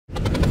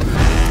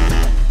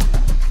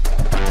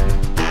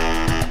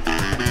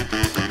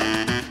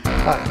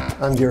Hi,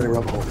 I'm Gary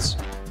Rebholz.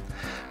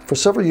 For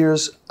several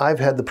years, I've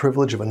had the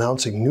privilege of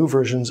announcing new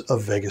versions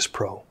of Vegas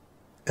Pro.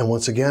 And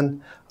once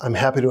again, I'm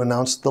happy to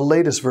announce the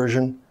latest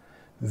version,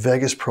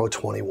 Vegas Pro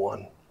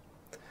 21.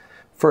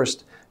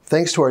 First,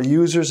 thanks to our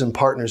users and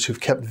partners who've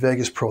kept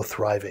Vegas Pro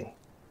thriving.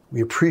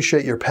 We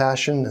appreciate your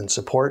passion and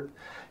support,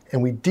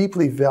 and we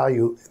deeply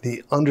value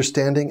the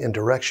understanding and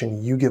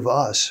direction you give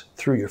us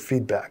through your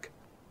feedback.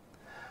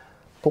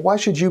 But why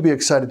should you be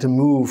excited to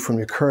move from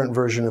your current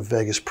version of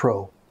Vegas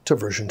Pro to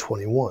version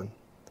 21?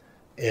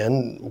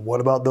 And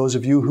what about those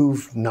of you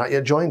who've not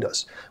yet joined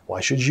us?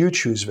 Why should you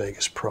choose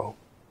Vegas Pro?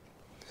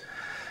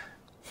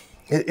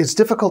 It's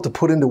difficult to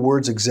put into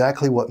words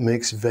exactly what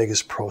makes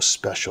Vegas Pro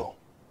special.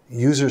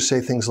 Users say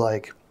things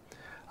like,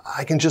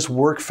 I can just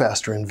work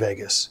faster in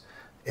Vegas,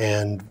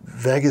 and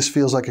Vegas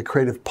feels like a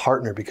creative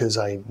partner because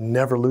I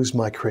never lose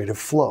my creative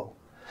flow.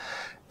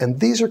 And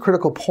these are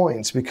critical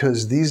points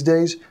because these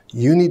days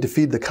you need to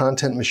feed the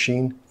content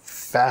machine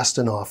fast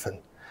and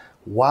often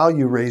while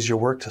you raise your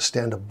work to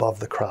stand above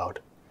the crowd.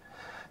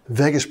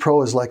 Vegas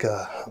Pro is like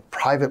a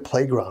private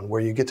playground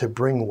where you get to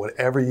bring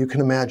whatever you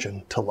can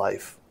imagine to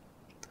life.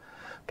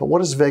 But what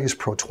does Vegas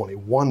Pro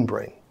 21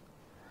 bring?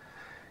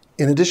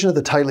 In addition to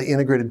the tightly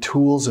integrated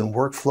tools and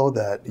workflow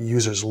that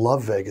users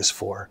love Vegas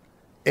for,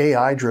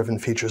 AI-driven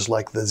features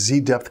like the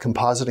Z-Depth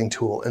compositing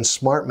tool and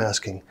smart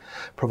masking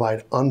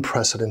provide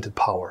unprecedented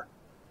power.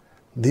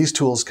 These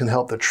tools can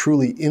help the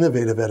truly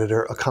innovative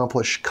editor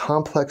accomplish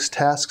complex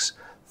tasks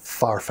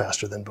far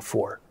faster than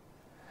before.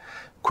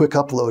 Quick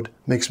Upload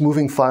makes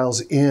moving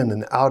files in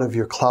and out of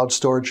your cloud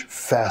storage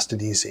fast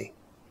and easy.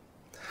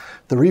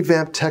 The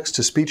revamped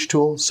text-to-speech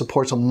tool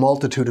supports a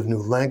multitude of new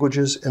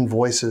languages and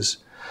voices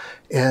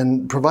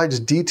and provides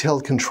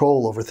detailed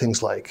control over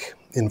things like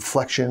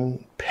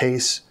inflection,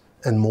 pace,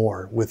 and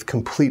more with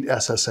complete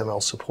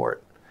SSML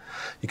support.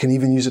 You can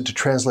even use it to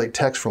translate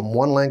text from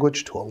one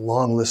language to a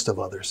long list of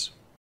others.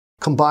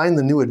 Combine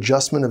the new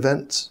adjustment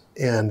events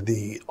and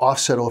the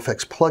Offset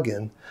OFX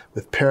plugin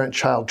with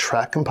parent-child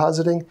track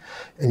compositing,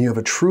 and you have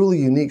a truly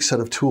unique set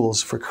of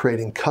tools for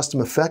creating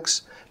custom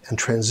effects and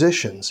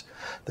transitions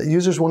that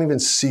users won't even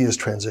see as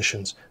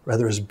transitions,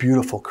 rather as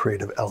beautiful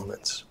creative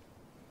elements.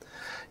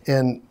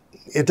 And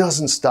it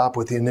doesn't stop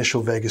with the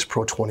initial Vegas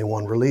Pro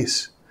 21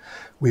 release.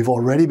 We've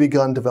already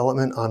begun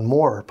development on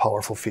more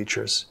powerful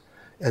features,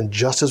 and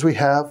just as we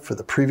have for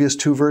the previous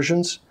two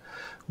versions,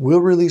 we'll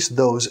release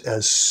those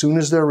as soon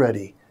as they're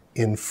ready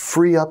in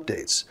free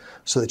updates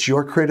so that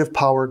your creative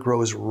power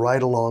grows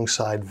right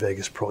alongside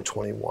Vegas Pro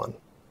 21.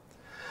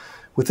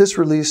 With this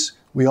release,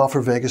 we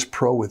offer Vegas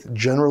Pro with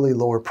generally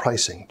lower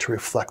pricing to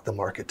reflect the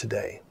market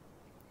today.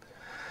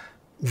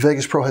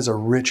 Vegas Pro has a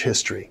rich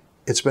history.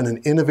 It's been an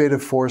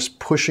innovative force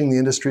pushing the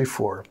industry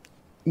for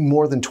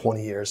more than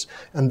 20 years,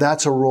 and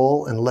that's a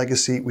role and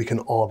legacy we can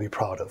all be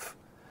proud of.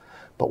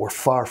 But we're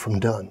far from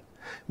done.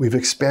 We've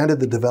expanded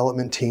the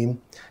development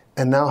team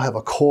and now have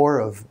a core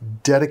of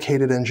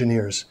dedicated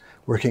engineers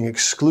working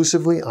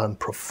exclusively on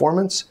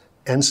performance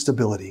and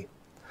stability.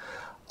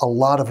 A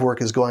lot of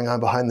work is going on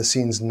behind the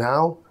scenes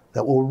now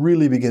that will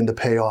really begin to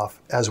pay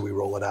off as we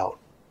roll it out.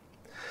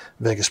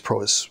 Vegas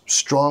Pro is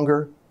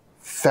stronger,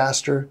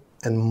 faster,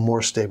 and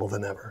more stable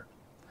than ever.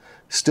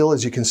 Still,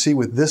 as you can see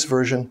with this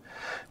version,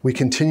 we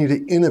continue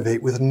to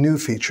innovate with new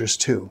features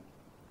too.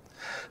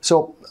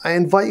 So I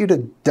invite you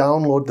to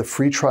download the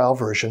free trial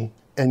version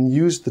and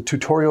use the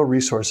tutorial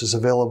resources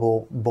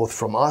available both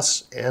from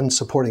us and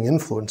supporting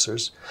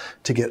influencers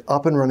to get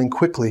up and running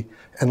quickly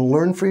and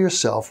learn for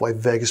yourself why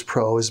Vegas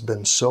Pro has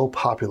been so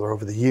popular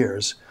over the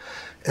years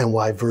and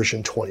why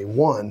version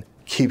 21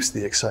 keeps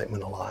the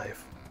excitement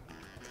alive.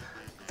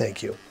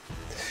 Thank you.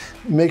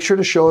 Make sure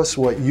to show us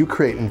what you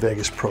create in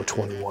Vegas Pro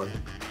 21.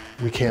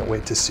 We can't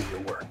wait to see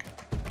your work.